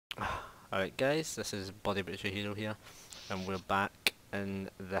Alright guys, this is Body Butcher Hero here, and we're back in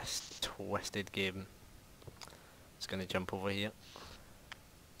this twisted game. Just gonna jump over here.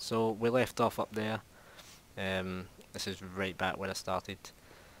 So we left off up there. This is right back where I started,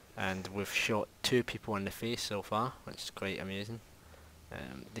 and we've shot 2 people in the face so far, which is quite amazing.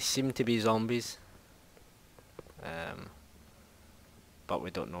 They seem to be zombies, but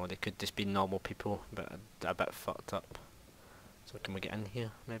we don't know. They could just be normal people, but a bit fucked up. So can we get in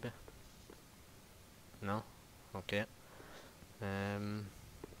here, maybe? No? Okay. There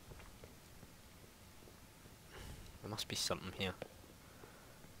must be something here.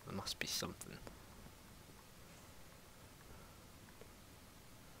 There must be something.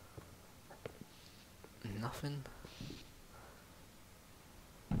 Nothing?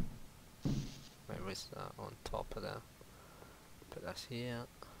 Wait, where's that on top of there? Put this here.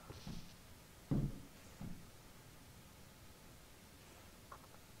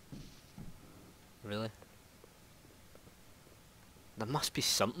 Really? There must be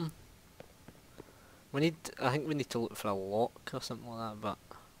something. I think we need to look for a lock or something like that, but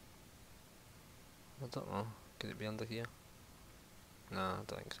I don't know. Could it be under here? No, I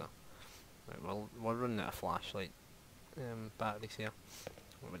don't think so. Right, well, we're running out of flashlight batteries here.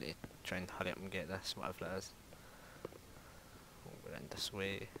 We're going to try and hurry up and get this, whatever it is. We're in this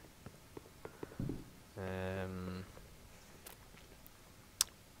way.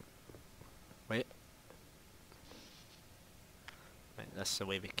 Wait. Right, this is the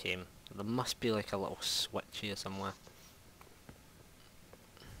way we came. There must be like a little switch here somewhere.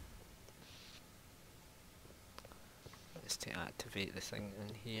 Let's to activate the thing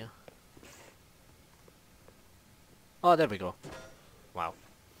in here. Oh, there we go. Wow.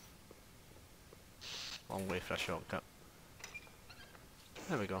 Long way for a shortcut.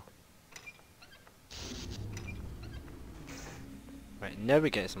 There we go. Right, now we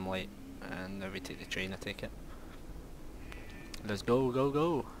get some light, and now we take the train, I take it. Let's go, go,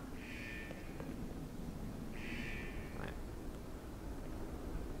 go! Right.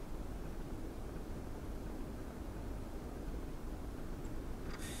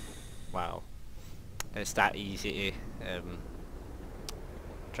 Wow. It's that easy to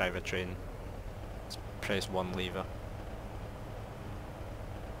drive a train. Just press one lever.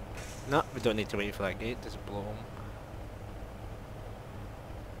 No, we don't need to wait for that gate, just blow home.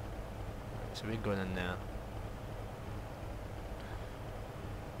 So we're going in there.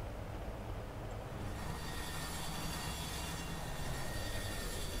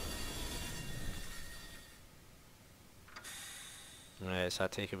 Right, so I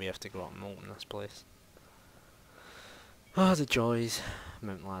take it we have to go up and open this place. Oh, the joys.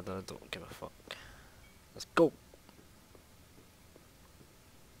 Mount ladder, I don't give a fuck. Let's go!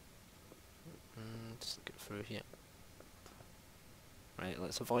 Just get through here. Right,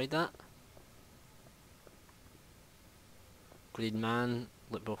 let's avoid that. Green man,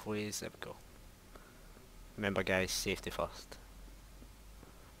 look both ways, there we go. Remember guys, safety first.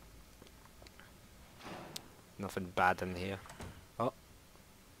 Nothing bad in here. Oh.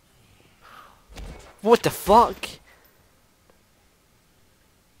 What the fuck?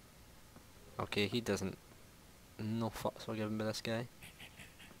 Okay, he doesn't. No fucks were given by this guy.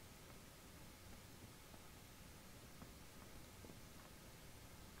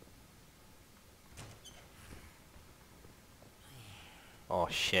 Oh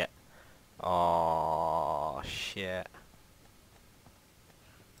shit. Oh shit.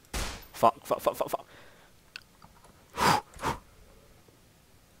 Fuck, fuck, fuck, fuck, fuck. I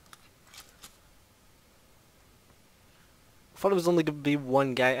thought it was only going to be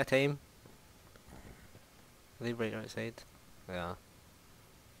one guy at a time. Are they right outside? Yeah.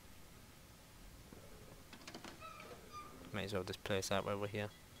 Might as well just place that while we're here.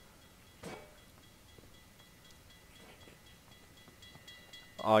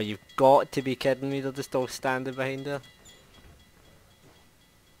 Oh, you've got to be kidding me, they're just all standing behind her.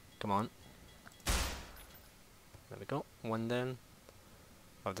 Come on. There we go, one down.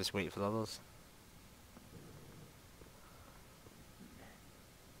 I'll just wait for the others.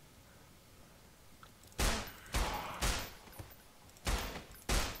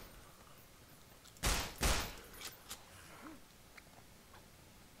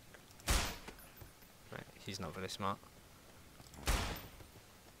 Right, he's not very smart.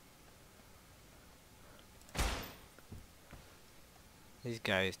 These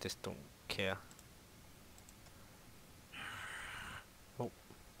guys just don't care. Oh.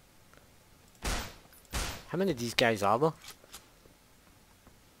 How many of these guys are there?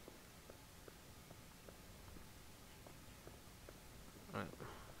 Right.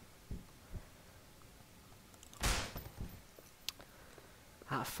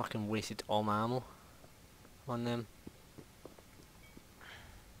 fucking wasted all my ammo on them.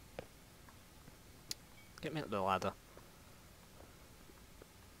 Get me up the ladder.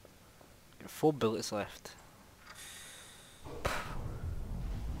 Got 4 bullets left. I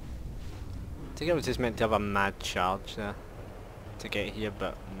think I was just meant to have a mad charge there to get here,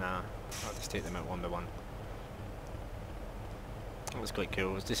 but nah. I'll just take them out one by one. That was quite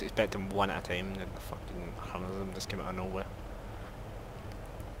cool. I was just expecting one at a time, and then the fucking 100 of them just came out of nowhere.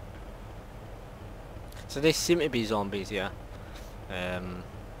 So they seem to be zombies, yeah.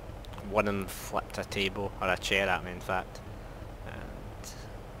 One of them flipped a table, or a chair at me in fact. And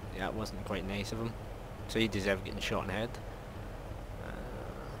yeah, it wasn't quite nice of him. So he deserved getting shot in the head.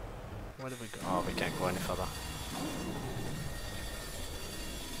 Where do we go? Oh, we can't go any further.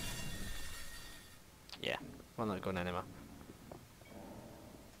 Yeah, we're not going anywhere.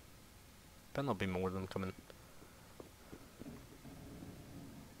 Better not be more of them coming.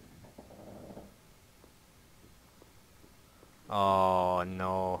 Oh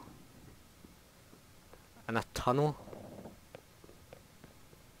no. In a tunnel?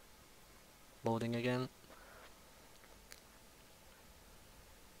 Loading again.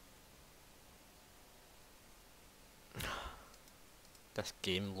 This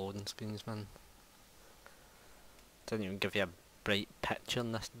game loading screens, man. Doesn't even give you a bright picture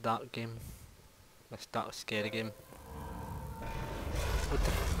in this dark game. This dark scary game. What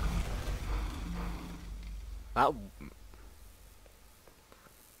the that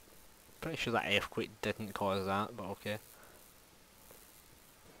pretty sure that earthquake didn't cause that, but okay.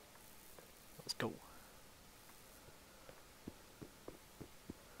 Let's go.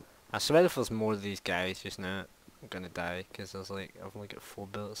 I swear if there's more of these guys just now, I'm gonna die, because there's like, I've only got 4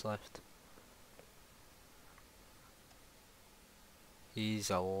 bullets left.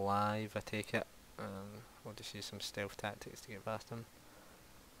 He's alive, I take it. We'll just use some stealth tactics to get past him.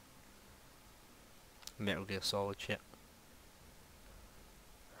 Metal Gear Solid shit.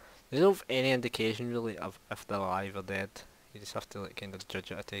 There's not any indication really of if they're alive or dead. You just have to like kind of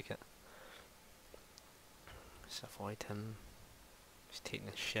judge it, I take it. Just avoid him. He's taking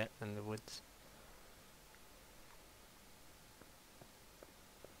his shit in the woods.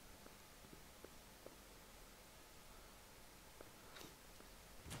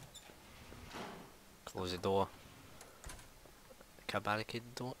 Close the door. Can I barricade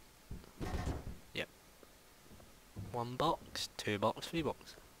the door? Yep. 1 box, 2 box, 3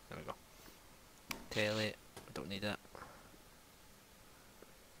 box. There we go. Telly, don't need it.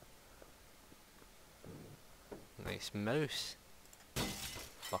 Nice mouse.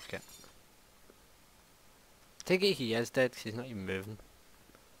 Fuck it. Take it he is dead because he's not even moving.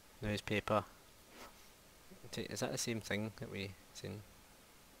 Newspaper. Is that the same thing that we seen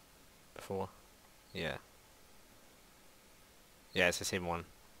before? Yeah. Yeah, it's the same one.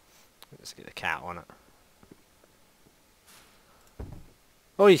 Let's get the cat on it.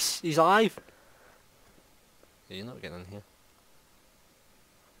 Oh, he's alive! Yeah, you're not getting in here.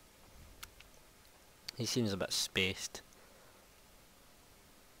 He seems a bit spaced.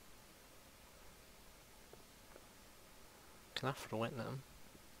 Can I throw it at him?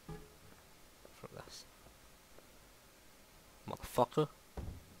 Throw this. Motherfucker.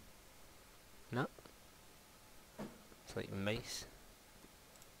 No. It's like mice.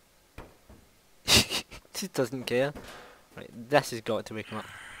 Just doesn't care. Right, this has got to wake him up.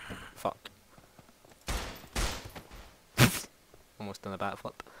 Fuck. Almost done a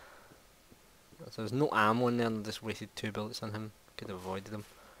backflip. So there's no ammo in there and I just wasted 2 bullets on him. Could have avoided them.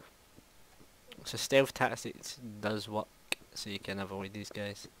 So stealth tactics does work, so you can avoid these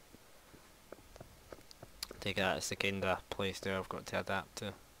guys. Take that as the kind of playstyle I've got to adapt to.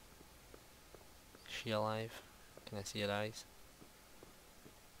 Is she alive? Can I see her eyes?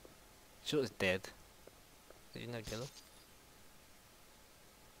 She looks dead. Is you not get her?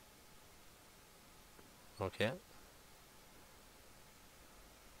 Okay.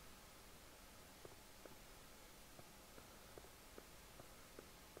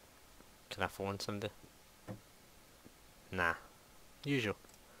 Can I phone somebody? Nah. Usual.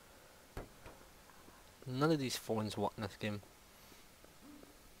 None of these phones work in this game.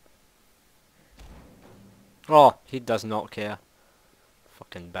 Oh, he does not care.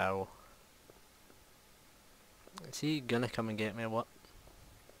 Fucking barrel. Is he gonna come and get me or what?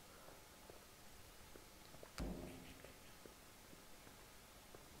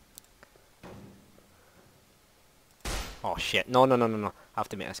 Oh shit, no. I have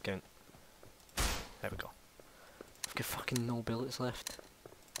to make this count. There we go. I've got fucking no bullets left.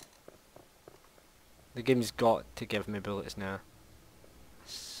 The game's got to give me bullets now. I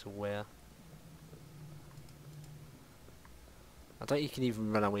swear. I don't think you can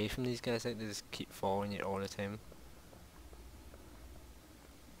even run away from these guys, like they just keep following you all the time.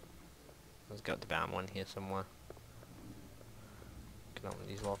 There's got to be ammo in here somewhere. Can open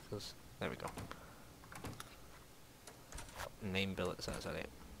these lockers. There we go. 9 bullets, that's alright.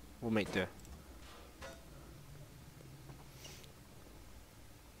 We'll make do.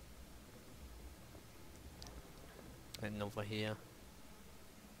 Heading over here.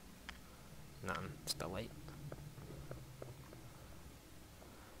 Nothing, just a light.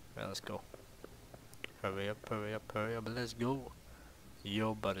 Right, let's go. Hurry up, hurry up, hurry up, let's go.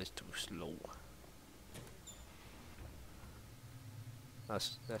 Your butt is too slow.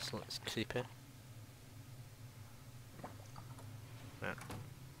 This looks creepy. Yeah.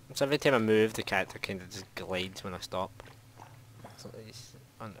 So every time I move, the character kind of just glides when I stop. So he's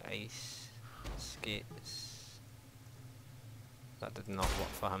on ice skates. That did not work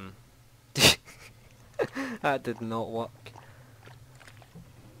for him. That did not work.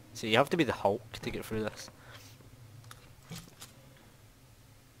 So you have to be the Hulk to get through this.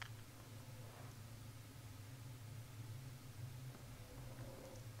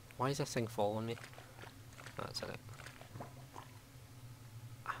 Why is this thing following me? Oh, that's it.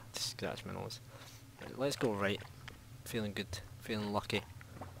 Ah, just scratch my nose. Right, let's go right. Feeling good. Feeling lucky.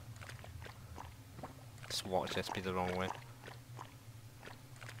 Just watch this be the wrong way.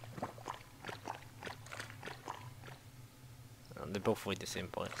 They both lead the same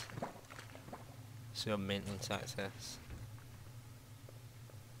place. So maintenance access.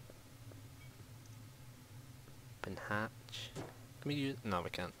 Open hatch. Can we use? No, we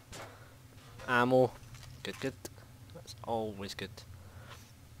can't. Ammo. Good, good. That's always good.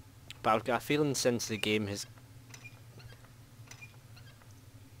 But I've got a feeling since the game has...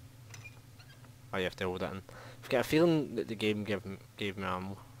 Oh, you have to hold it in. I've got a feeling that the game gave me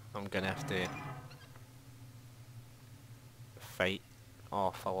ammo. I'm gonna have to fight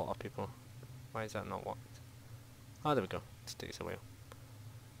off a lot of people. Why has that not worked? Oh, there we go. This takes a while.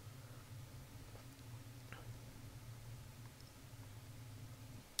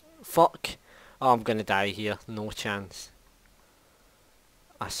 Fuck! Oh, I'm gonna die here. No chance.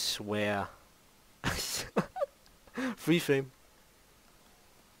 I swear. Free frame.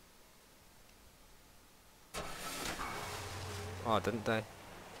 Oh, I didn't die.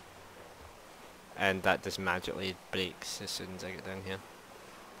 And that just magically breaks as soon as I get down here.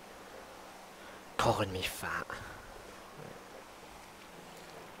 Calling me fat.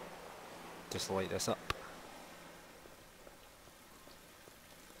 Just light this up.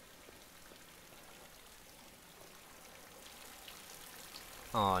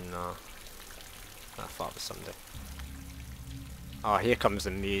 Oh no. I thought it was somebody. Oh, here comes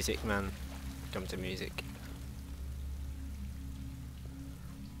the music, man. Here comes the music.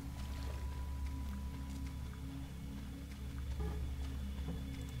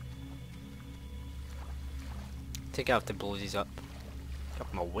 Take out the blows these up.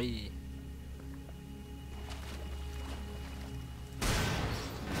 Up my way.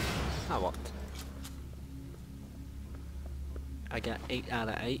 That worked. I got 8 out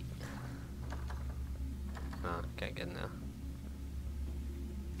of 8. Ah, can't get in there.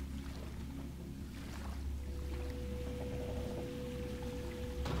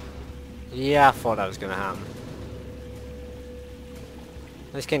 Yeah, I thought that was gonna happen.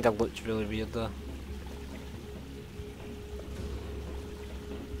 This kinda looks really weird though.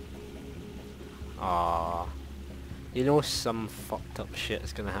 Aww. You know some fucked up shit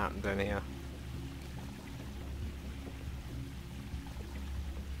is gonna happen down here.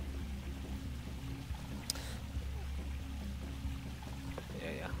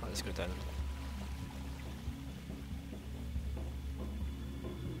 Yeah, let's go down.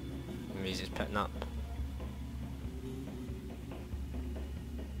 The music's picking up.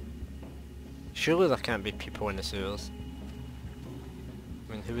 Surely there can't be people in the sewers.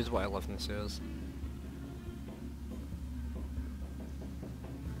 I mean, who would want to live in the sewers?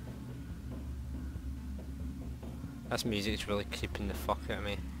 This music's really creeping the fuck out of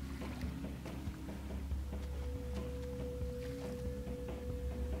me.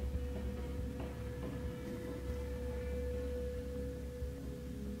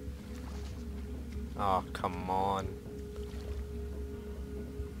 Oh, come on.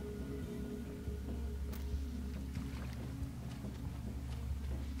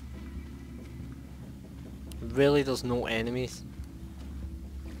 Really, there's no enemies?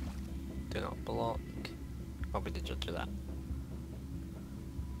 Do not block. I'll be the judge of that.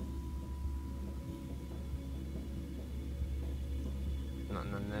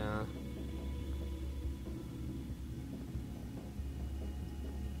 Nothing in there.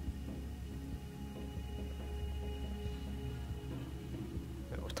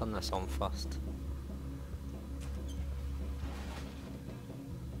 turn this on first.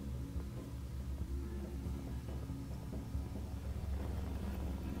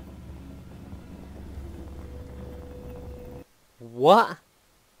 What?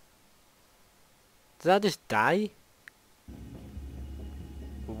 Did I just die?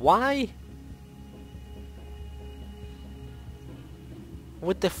 Why?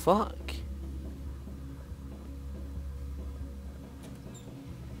 What the fuck?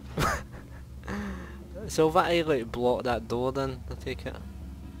 So if I like block that door then, I take it?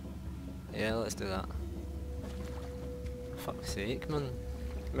 Yeah, let's do that. Fuck's sake, man.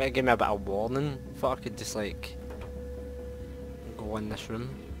 Might give me a bit of warning. Thought I could just like go in this room.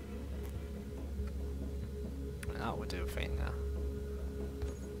 That would do fine there.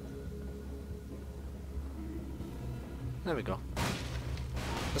 There we go.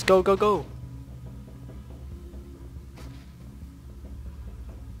 Let's go, go, go!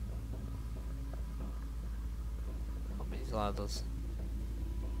 Up these ladders.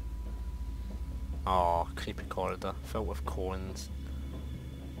 Oh, creepy corridor filled with cones.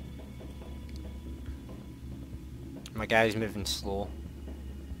 My guy's moving slow.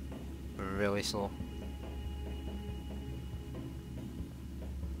 Really slow.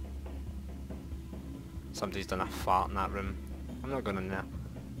 Somebody's done a fart in that room. I'm not going in there.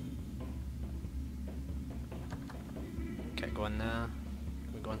 Okay, go in there.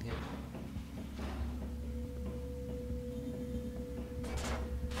 Can we go in here?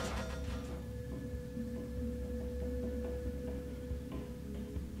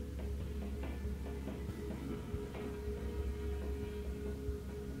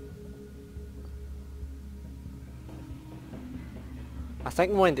 I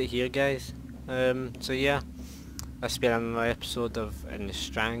think we'll end it here, guys. So yeah, that's been another episode of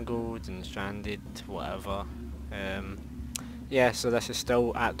Estranged and Stranded, whatever. Yeah, so this is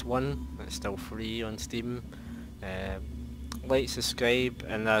still Act 1, it's still free on Steam. Like, subscribe,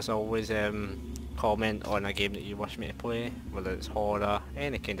 and as always, comment on a game that you wish me to play, whether it's horror,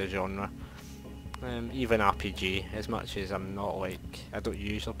 any kind of genre. Even RPG, as much as I'm not like, I don't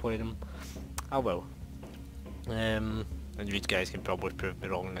usually play them, I will. And you guys can probably prove me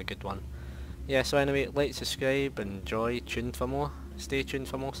wrong in a good one. Yeah, so anyway, like, subscribe, enjoy, tune for more. Stay tuned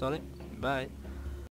for more, sorry. Bye.